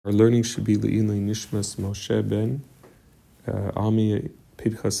Our learning should be Le'ilei Nishmas Moshe ben Ami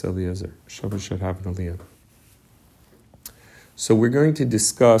Pinchas Eliezer. Shabbat should have an aliyah. So we're going to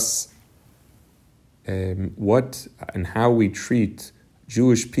discuss what and how we treat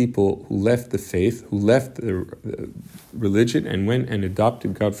Jewish people who left the faith, who left the religion and went and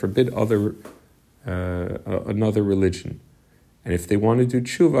adopted, God forbid, another religion. And if they want to do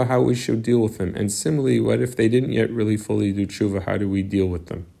tshuva, how we should deal with them. And similarly, what if they didn't yet really fully do tshuva, how do we deal with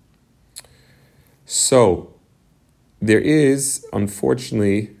them? So, there is,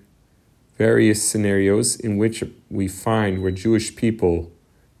 unfortunately, various scenarios in which we find where Jewish people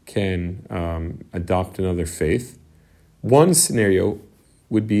can adopt another faith. One scenario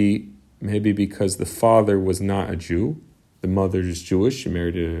would be maybe because the father was not a Jew, the mother is Jewish, she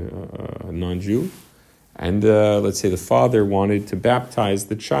married a non-Jew, and let's say the father wanted to baptize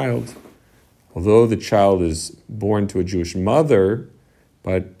the child. Although the child is born to a Jewish mother,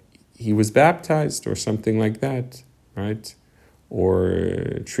 but he was baptized or something like that, right?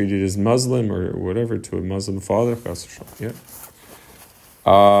 Or treated as Muslim or whatever to a Muslim father. Yeah.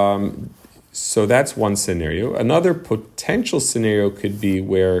 So that's one scenario. Another potential scenario could be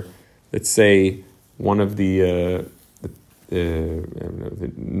where, let's say, one of the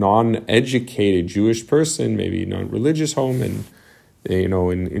non-educated Jewish person, maybe non-religious home, and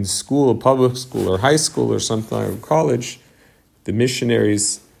in school, public school or high school or something like college, the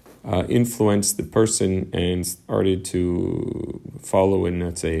missionaries influenced the person and started to follow in,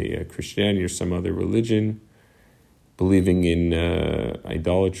 let's say, Christianity or some other religion, believing in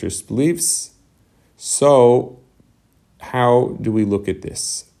idolatrous beliefs. So, how do we look at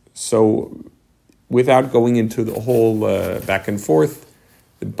this? So, without going into the whole back and forth,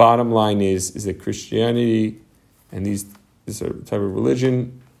 the bottom line is that Christianity and this type of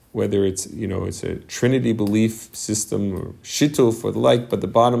religion, whether it's a Trinity belief system or shituf or the like, but the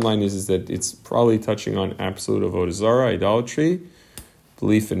bottom line is that it's probably touching on absolute avodah zarah, idolatry,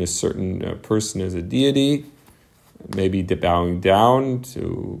 belief in a certain person as a deity, maybe bowing down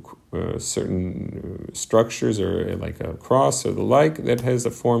to certain structures or like a cross or the like, that has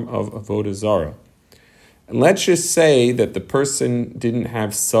a form of avodah zarah. And let's just say that the person didn't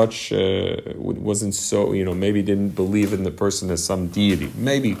have such, wasn't so, maybe didn't believe in the person as some deity.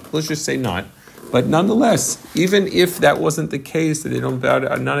 Maybe, let's just say not. But nonetheless, even if that wasn't the case, that they don't bow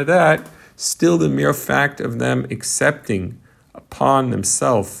to none of that, still the mere fact of them accepting upon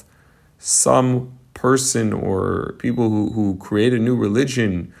themselves some person or people who create a new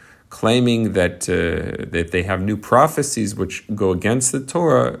religion, claiming that they have new prophecies which go against the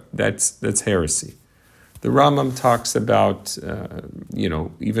Torah, that's heresy. The Rambam talks about,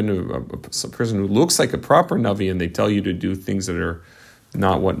 even a person who looks like a proper Navi and they tell you to do things that are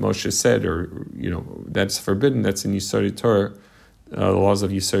not what Moshe said, or, that's forbidden. That's in Yesodei Torah, the laws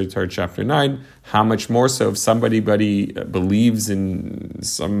of Yesodei Torah, chapter 9. How much more so if somebody believes in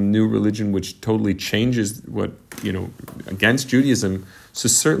some new religion which totally changes what, against Judaism. So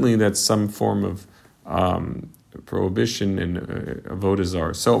certainly that's some form of prohibition and avodah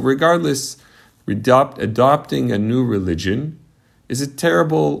zarah. So regardless, adopting a new religion is a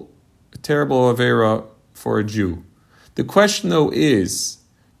terrible avera for a Jew. The question, though, is,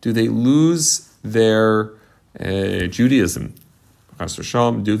 do they lose their Judaism?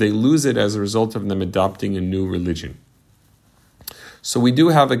 Do they lose it as a result of them adopting a new religion? So we do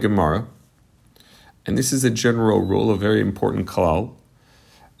have a Gemara, and this is a general rule, a very important klal,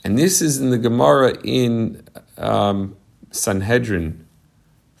 and this is in the Gemara in Sanhedrin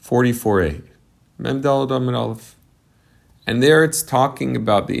 44a. Mem Daled Amud Aleph. And there it's talking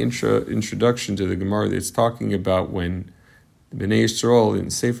about the introduction to the Gemara. It's talking about when the Bnei Yisrael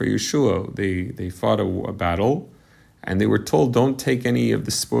in Sefer Yeshua, they fought a battle, and they were told, don't take any of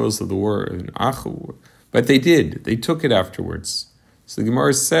the spoils of the war in Achu. But they did. They took it afterwards. So the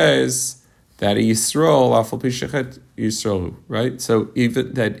Gemara says that Yisrael, Afal Pishachet Yisrael, right? So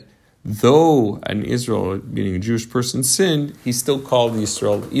even that though an Israel, meaning a Jewish person, sinned, he's still called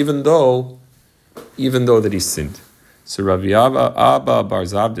Yisrael, even though that he sinned. So Rabbi Abba Bar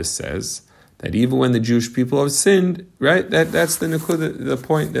Zabda says that even when the Jewish people have sinned, right, that's the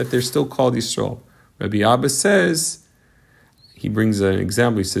point, that they're still called Yisrael. Rabbi Abba says, he brings an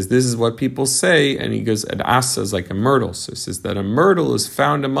example, he says, this is what people say, and he goes, an asa is like a myrtle. So he says that a myrtle is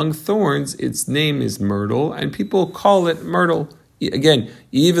found among thorns, its name is myrtle, and people call it myrtle. Again,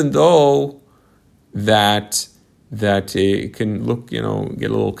 even though that it can look, get a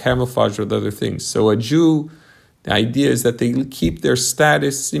little camouflage with other things. So a Jew, the idea is that they keep their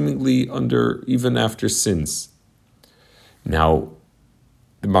status seemingly under, even after sins. Now,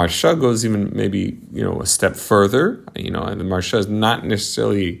 The Maharsha goes even maybe a step further. And the Maharsha is not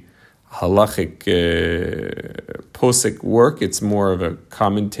necessarily halachic posik work. It's more of a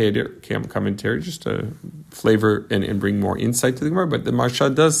commentary, just to flavor and bring more insight to the Gemara. But the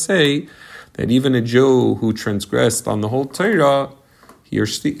Maharsha does say that even a Jew who transgressed on the whole Torah, he or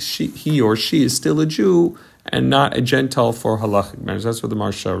she is still a Jew and not a Gentile for halachic matters. That's what the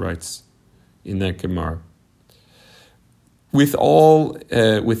Maharsha writes in that Gemara. With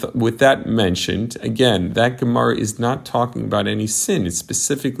that mentioned, again, that Gemara is not talking about any sin. It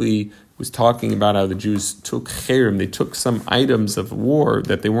specifically was talking about how the Jews took cherem. They took some items of war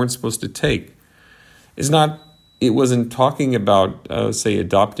that they weren't supposed to take. It wasn't talking about, say,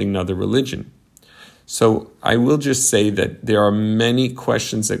 adopting another religion. So I will just say that there are many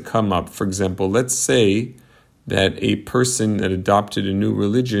questions that come up. For example, let's say that a person that adopted a new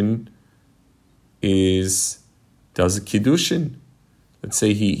religion does a kiddushin. Let's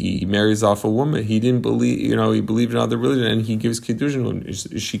say he marries off a woman. He didn't believe, he believed in another religion, and he gives kiddushin.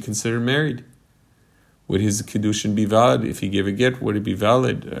 Is she considered married? Would his kiddushin be valid? If he gave a get, would it be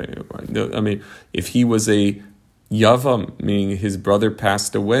valid? If he was a yavam, meaning his brother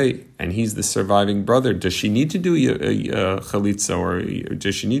passed away, and he's the surviving brother, does she need to do a chalitza, or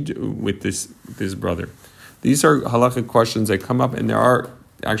does she need to with this brother? These are halakhic questions that come up, and there are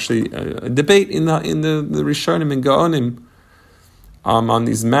actually a debate in the Rishonim and Gaonim on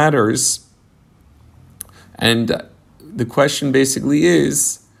these matters. And the question basically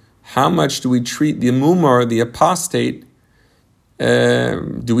is, how much do we treat the mumar, the apostate,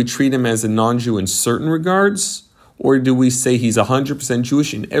 do we treat him as a non-Jew in certain regards, or do we say he's 100%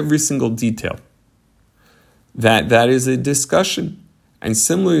 Jewish in every single detail? That is a discussion. And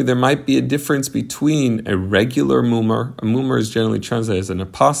similarly, there might be a difference between a regular mumar. A mumar is generally translated as an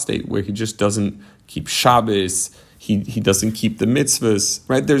apostate, where he just doesn't keep Shabbos, he doesn't keep the mitzvahs,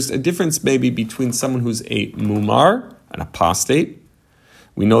 right? There's a difference maybe between someone who's a mumar, an apostate.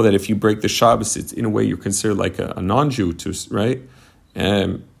 We know that if you break the Shabbos, it's in a way you're considered like a non-Jew, right?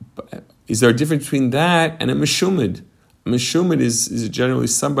 Is there a difference between that and a meshumid? A meshumid is generally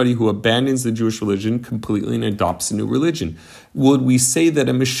somebody who abandons the Jewish religion completely and adopts a new religion. Would we say that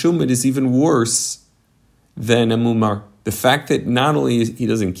a meshumid is even worse than a mumar? The fact that not only he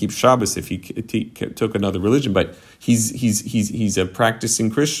doesn't keep Shabbos if he took another religion, but he's a practicing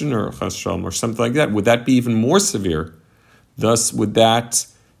Christian or chas shalom or something like that, would that be even more severe? Thus, would that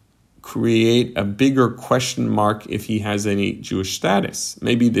create a bigger question mark if he has any Jewish status?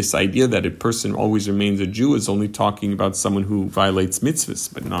 Maybe this idea that a person always remains a Jew is only talking about someone who violates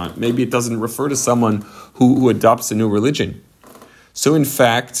mitzvahs, but not. Maybe it doesn't refer to someone who adopts a new religion. So in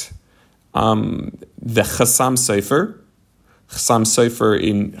fact, the Chassam Sofer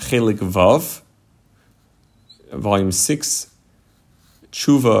in Chelik Vav, volume 6,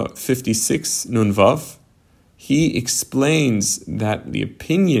 Tshuva 56, Nun Vav, he explains that the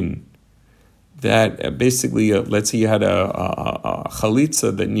opinion that basically, let's say you had a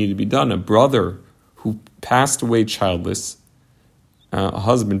chalitza that needed to be done, a brother who passed away childless, a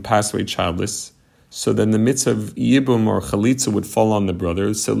husband passed away childless, so then the mitzvah of yibum or chalitza would fall on the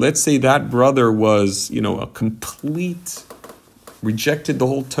brother. So let's say that brother was, a complete, rejected the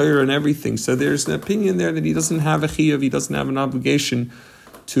whole Torah and everything. So there's an opinion there that he doesn't have a chiyuv, he doesn't have an obligation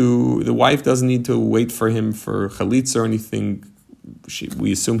the wife doesn't need to wait for him for chalitza or anything.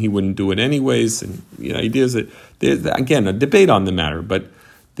 We assume he wouldn't do it anyways. And the idea is that there's, again, a debate on the matter, but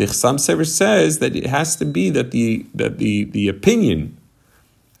the Chassam Sofer says that it has to be that the opinion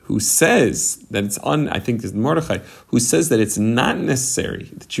who says that it's I think is Mordechai, who says that it's not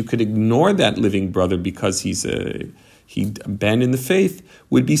necessary, that you could ignore that living brother because he abandoned the faith,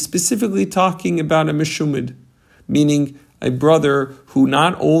 would be specifically talking about a meshumid, meaning a brother who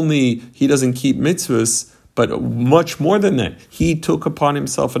not only he doesn't keep mitzvahs, but much more than that, he took upon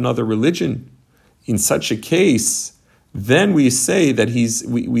himself another religion. In such a case, then we say that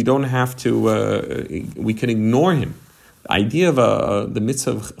we don't have to, we can ignore him. The idea of the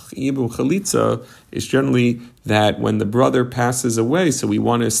mitzvah of Yibum Chalitza is generally that when the brother passes away, so we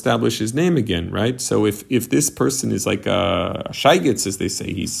want to establish his name again, right? So if this person is like a shaygitz, as they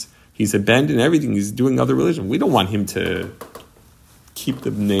say, he's abandoned everything, he's doing other religion, we don't want him to keep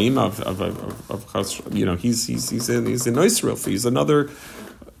the name of he's an Israel, he's another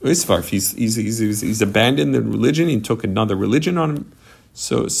Isvarf, he's abandoned the religion, he took another religion on him.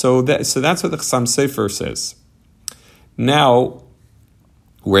 So that's what the Chassam Sofer says. Now,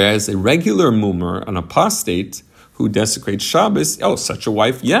 whereas a regular mumar, an apostate who desecrates Shabbos, such a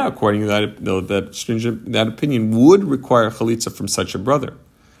wife, according to that opinion, would require chalitza from such a brother.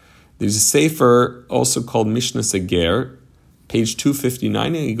 There's a sefer also called Mishnah Seger, page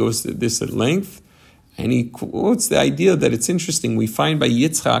 259, and he goes to this at length, and he quotes the idea that it's interesting. We find by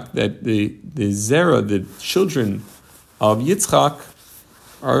Yitzchak that the Zerah, the children of Yitzchak,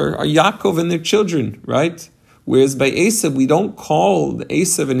 are Yaakov and their children, right? Whereas by Esav, we don't call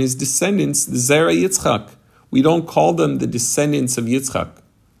Esav and his descendants the Zerah Yitzchak. We don't call them the descendants of Yitzchak.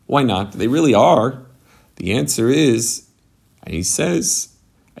 Why not? They really are. The answer is, and he says,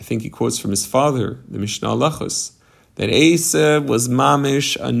 I think he quotes from his father, the Mishnah Halachos, that Esav was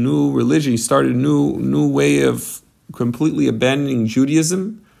mamish, a new religion. He started a new way of completely abandoning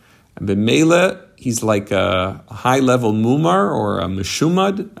Judaism. And b'meila, he's like a high-level mumar or a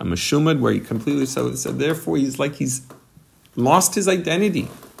meshumad, where he completely so therefore he's lost his identity,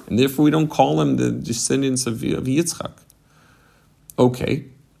 and therefore we don't call him the descendants of Yitzchak. Okay,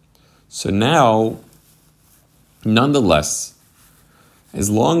 so now, nonetheless,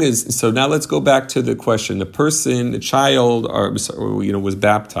 now let's go back to the question: the child, was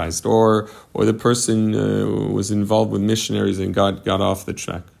baptized, or the person was involved with missionaries and got off the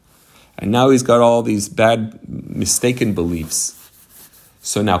track. And now he's got all these bad, mistaken beliefs.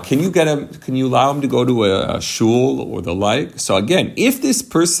 So now, can you allow him to go to a shul or the like? So again, if this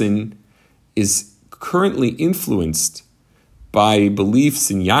person is currently influenced by beliefs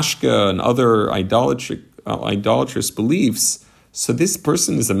in Yashka and other idolatrous beliefs, so this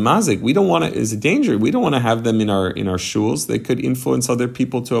person is a mazik. Is a danger. We don't want to have them in our shuls. They could influence other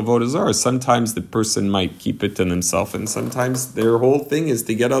people to avodah zarah. Sometimes the person might keep it to themselves, and sometimes their whole thing is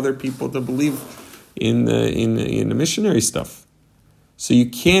to get other people to believe in the missionary stuff. So you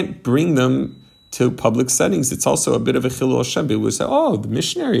can't bring them to public settings. It's also a bit of a chilul Hashem. People will say, "Oh, the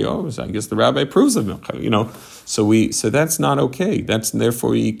missionary. Oh, I guess the rabbi approves of him." So that's not okay.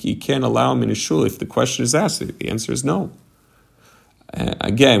 Therefore you can't allow him in a shul if the question is asked. The answer is no.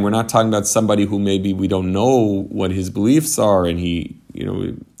 Again, we're not talking about somebody who maybe we don't know what his beliefs are, and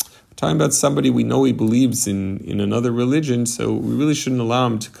we're talking about somebody we know he believes in another religion, so we really shouldn't allow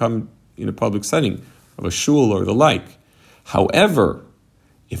him to come in a public setting of a shul or the like. However,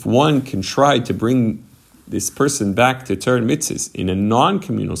 if one can try to bring this person back to Torah and mitzvahs in a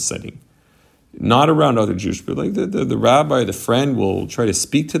non-communal setting, not around other Jewish people, like the rabbi, the friend will try to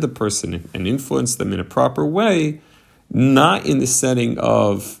speak to the person and influence them in a proper way, not in the setting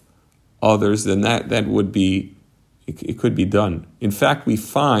of others, then that would be, it could be done. In fact, we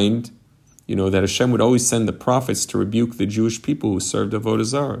find, that Hashem would always send the prophets to rebuke the Jewish people who served avodah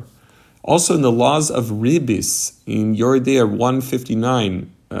zarah. Also in the laws of ribis, in Yoreh De'ah 159,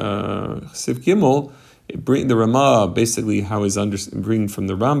 Siv Gimel, the Ramah, basically how is bringing from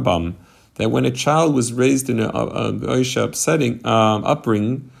the Rambam, that when a child was raised in a goyish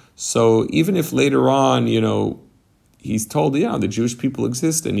upbringing, so even if later on, he's told, the Jewish people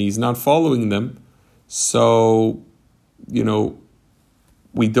exist, and he's not following them. So,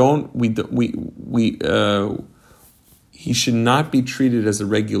 he should not be treated as a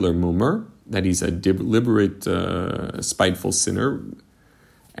regular mumar, that he's a deliberate, spiteful sinner.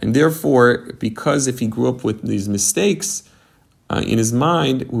 And therefore, because if he grew up with these mistakes in his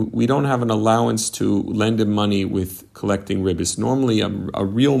mind, we don't have an allowance to lend him money with collecting ribbis. Normally, a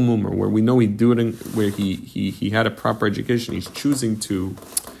real mumar, where we know he do it, where he had a proper education, he's choosing to,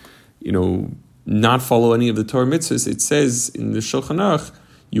 not follow any of the Torah mitzvahs. It says in the Shulchan Aruch,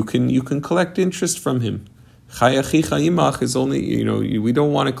 you can collect interest from him. Chay achicha imach is only, we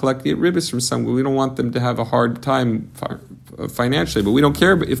don't want to collect the ribbis from someone. We don't want them to have a hard time financially, but we don't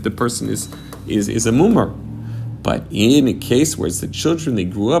care if the person is a mumar. But in a case where it's the children, they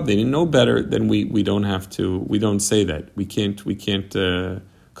grew up, they didn't know better, then we don't say that. We can't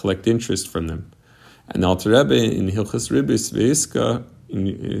collect interest from them. And the Alter Rebbe in Hilchos Ribis Ve'iska,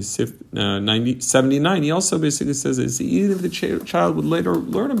 in 79, he also basically says that even if the child would later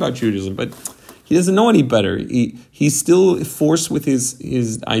learn about Judaism, but he doesn't know any better. He's still forced with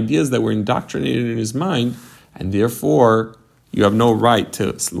his ideas that were indoctrinated in his mind, and therefore you have no right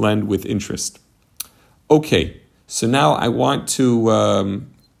to lend with interest. Okay. So now I want to,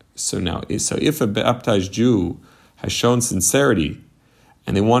 if a baptized Jew has shown sincerity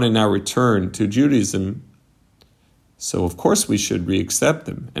and they want to now return to Judaism, so of course we should re-accept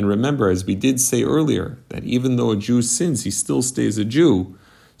them. And remember, as we did say earlier, that even though a Jew sins, he still stays a Jew.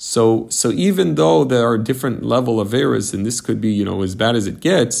 So even though there are different level of errors, and this could be, as bad as it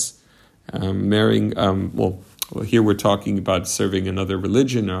gets, marrying, here we're talking about serving another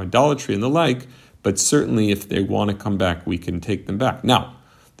religion or idolatry and the like, but certainly if they want to come back, we can take them back. Now,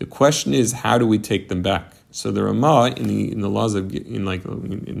 the question is, how do we take them back? So the Ramah in the laws of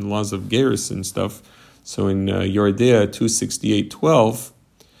Gerus and stuff, so in Yoreh De'ah 268:12,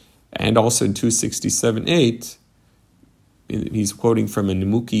 and also in 267:8, he's quoting from a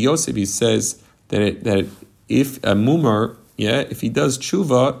Nimuki Yosef. He says that if a mumar, if he does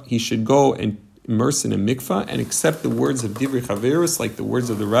tshuva, he should go and immerse in a mikvah and accept the words of Divrei Chaverus, like the words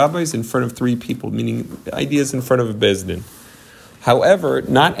of the rabbis, in front of 3 people, meaning ideas in front of a bezdin. However,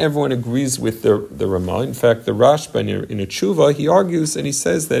 not everyone agrees with the Ramah. In fact, the Rashba in a tshuva, he argues and he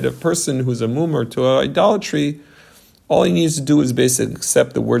says that a person who's a mumar to idolatry, all he needs to do is basically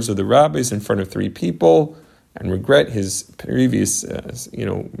accept the words of the rabbis in front of 3 people and regret his previous,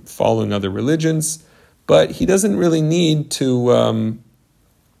 following other religions. But he doesn't really need to.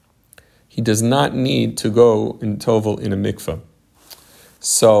 He does not need to go and tovel in a mikveh.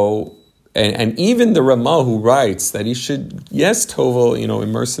 So, and even the Ramah who writes that he should, tovel,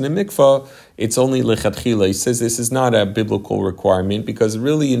 immerse in a mikveh, it's only lechatchila. He says this is not a biblical requirement because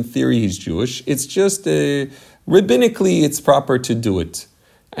really, in theory, he's Jewish. It's just rabbinically, it's proper to do it.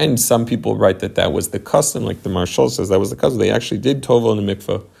 And some people write that was the custom, like the Marshal says that was the custom. They actually did tovel in a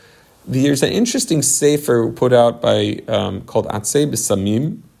mikveh. There's an interesting sefer put out by called Atzei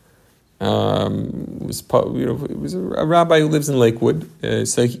B'Samim. It was a rabbi who lives in Lakewood,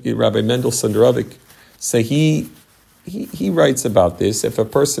 Rabbi Mendel Sundarovic. So he writes about this. If a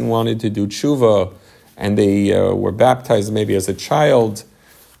person wanted to do tshuva and they were baptized maybe as a child,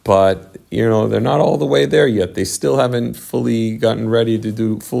 but they're not all the way there yet. They still haven't fully gotten ready to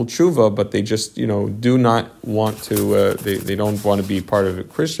do full tshuva, but they just do not want to. They don't want to be part of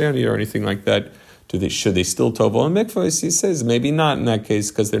Christianity or anything like that. Should they still tovel in mikvah? He says maybe not in that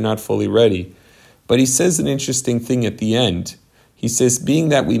case because they're not fully ready. But he says an interesting thing at the end. He says, being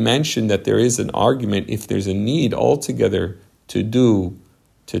that we mentioned that there is an argument if there's a need altogether to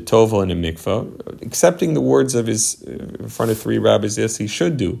tovel in a mikvah, accepting the words of his in front of 3 rabbis, yes, he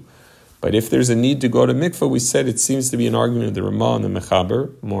should do. But if there's a need to go to mikvah, we said it seems to be an argument of the Ramah and the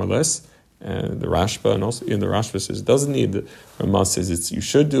Mechaber, more or less. The Rashba, and also the Rashba says it doesn't need. The Ramah says you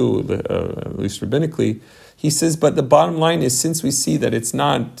should do, at least rabbinically. He says, but the bottom line is, since we see that it's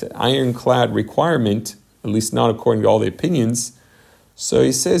not ironclad requirement, at least not according to all the opinions, so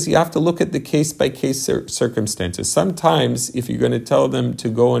he says you have to look at the case-by-case circumstances. Sometimes, if you're going to tell them to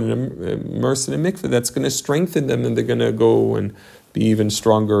go and immerse in a mikveh, that's going to strengthen them, and they're going to go and be even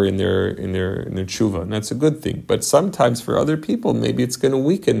stronger in their tshuva, and that's a good thing. But sometimes for other people, maybe it's going to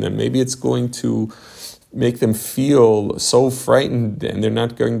weaken them. Maybe it's going to make them feel so frightened, and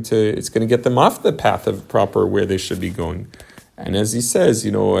it's going to get them off the path of proper where they should be going. And as he says,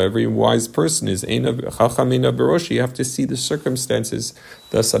 every wise person is chacham eina b'roshi. You have to see the circumstances.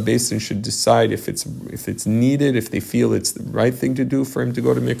 Thus, a beis din should decide if it's needed, if they feel it's the right thing to do for him to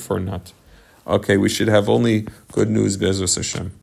go to mikveh or not. Okay, we should have only good news, Be'ezus Hashem.